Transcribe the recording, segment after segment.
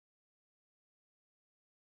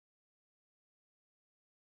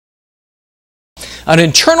An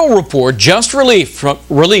internal report just released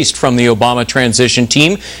from the Obama transition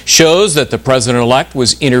team shows that the president-elect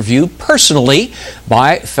was interviewed personally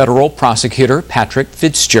by federal prosecutor Patrick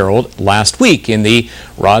Fitzgerald last week in the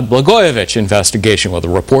Rod Blagojevich investigation. Well, the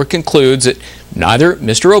report concludes that neither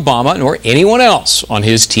Mr. Obama nor anyone else on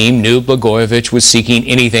his team knew Blagojevich was seeking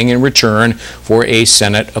anything in return for a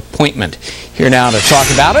Senate appointment. Here now to talk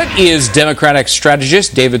about it is Democratic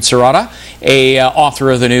strategist David Serrata,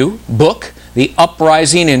 author of the new book, The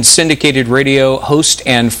Uprising, and syndicated radio host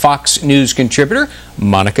and Fox News contributor,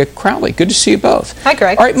 Monica Crowley. Good to see you both. Hi,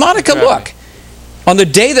 Greg. All right, Monica, look, on the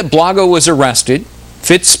day that Blago was arrested,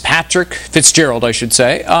 Fitzgerald, I should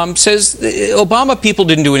say, says the Obama people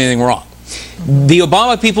didn't do anything wrong. The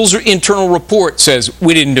Obama people's internal report says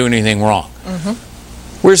we didn't do anything wrong.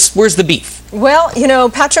 Where's the beef? Well, you know,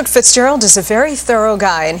 Patrick Fitzgerald is a very thorough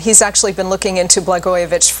guy, and he's actually been looking into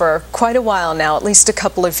Blagojevich for quite a while now, at least a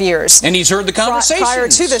couple of years. And he's heard the conversations prior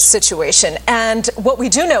to this situation. And what we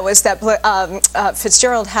do know is that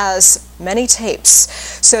Fitzgerald has many tapes.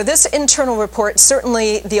 So this internal report,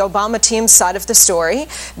 certainly the Obama team's side of the story,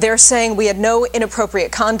 they're saying we had no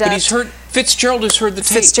inappropriate conduct. But Fitzgerald has heard the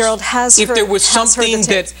tapes. Fitzgerald has heard the tapes. If there was something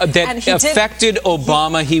that affected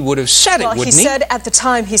Obama, he would have said it, wouldn't he? Well, he said at the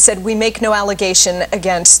time, he said, we make no allegation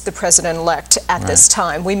against the president-elect at this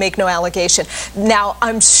time. We make no allegation. Now,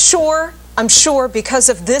 I'm sure because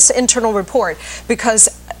of this internal report, because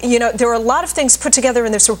you know, there are a lot of things put together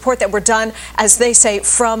in this report that were done, as they say,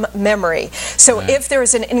 from memory. So if there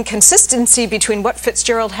is an inconsistency between what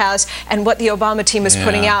Fitzgerald has and what the Obama team is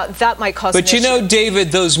putting out, that might cause an issue. But you know,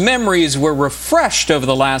 David, those memories were refreshed over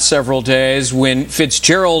the last several days when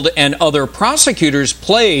Fitzgerald and other prosecutors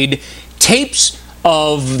played tapes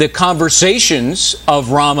of the conversations of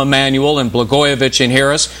Rahm Emanuel and Blagojevich and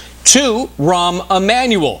Harris to Rahm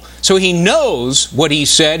Emanuel. So he knows what he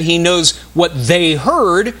said. He knows what they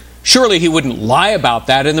heard. Surely he wouldn't lie about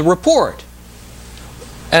that in the report.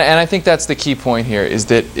 And I think that's the key point here, is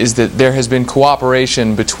that there has been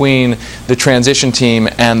cooperation between the transition team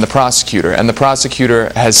and the prosecutor. And the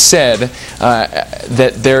prosecutor has said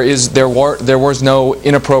that there was no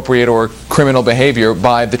inappropriate or criminal behavior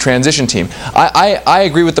by the transition team. I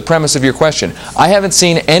agree with the premise of your question. I haven't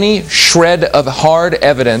seen any shred of hard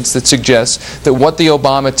evidence that suggests that what the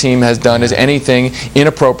Obama team has done is anything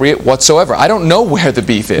inappropriate whatsoever. I don't know where the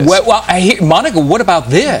beef is. Well, Monica, what about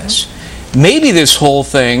this? Maybe this whole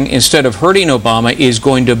thing, instead of hurting Obama, is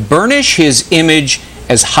going to burnish his image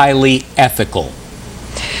as highly ethical.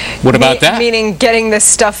 What about that? Meaning getting this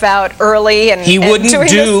stuff out early and he wouldn't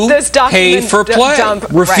do this pay for play.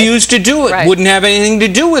 Refuse to do it. Wouldn't have anything to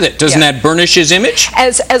do with it. Doesn't that burnish his image?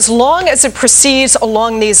 As long as it proceeds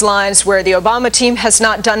along these lines where the Obama team has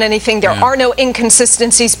not done anything, there are no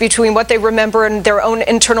inconsistencies between what they remember in their own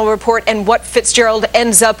internal report and what Fitzgerald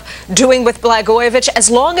ends up doing with Blagojevich, as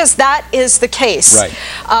long as that is the case,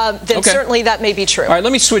 then certainly that may be true. All right,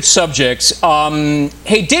 let me switch subjects.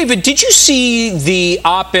 Hey, David, did you see the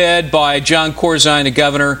op-ed by John Corzine, the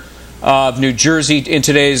governor of New Jersey, in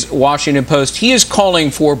today's Washington Post? He is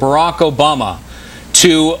calling for Barack Obama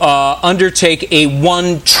to undertake a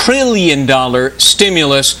 $1 trillion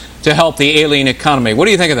stimulus to help the ailing economy. What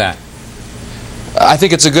do you think of that? I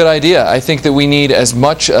think it's a good idea. I think that we need as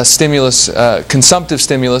much stimulus, consumptive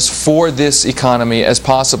stimulus for this economy as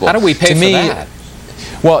possible. How do we pay for that?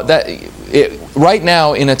 Well, right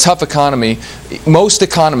now, in a tough economy, most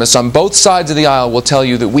economists on both sides of the aisle will tell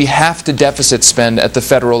you that we have to deficit spend at the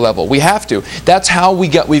federal level. We have to. That's how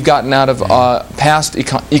we've gotten out of past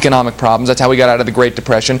economic problems. That's how we got out of the Great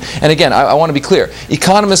Depression. And again, I want to be clear.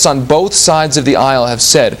 Economists on both sides of the aisle have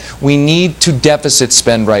said we need to deficit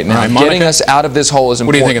spend right now. Getting us out of this hole is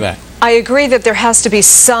important. What do you think of that? I agree that there has to be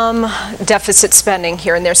some deficit spending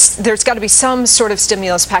here, and there's got to be some sort of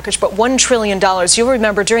stimulus package, but $1 trillion, you'll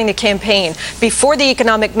remember during the campaign, before the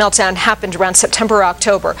economic meltdown happened around September or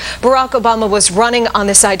October, Barack Obama was running on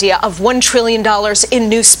this idea of $1 trillion in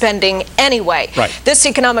new spending anyway. This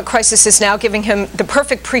economic crisis is now giving him the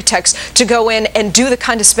perfect pretext to go in and do the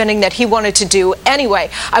kind of spending that he wanted to do anyway.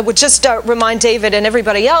 I would just remind David and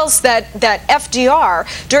everybody else that FDR,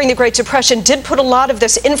 during the Great Depression, did put a lot of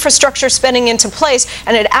this infrastructure spending into place,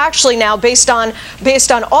 and it actually now, based on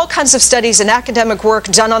all kinds of studies and academic work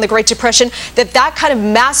done on the Great Depression, that kind of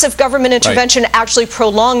massive government intervention actually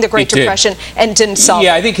prolonged the Great Depression and didn't solve it.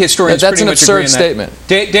 I think historians that's an absurd statement.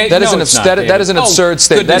 That is an absurd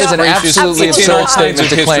statement. That is an absolutely absurd statement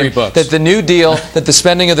to claim that the New Deal, that the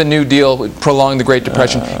spending of the New Deal prolonged the Great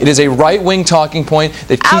Depression. It is a right-wing talking point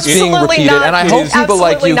that keeps being repeated, and I hope people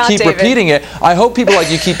like you keep repeating it. I hope people like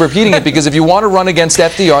you keep repeating it, because if you want to run against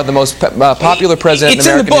FDR, the most popular president it's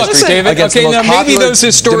in American books, history. David. Against Okay, the most now maybe popular those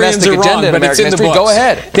historians are domestic wrong, agenda in but it's American in the history. books. Go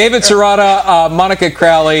ahead. David Serrata, Monica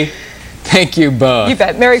Crowley, thank you both. You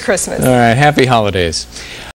bet. Merry Christmas. All right, happy holidays.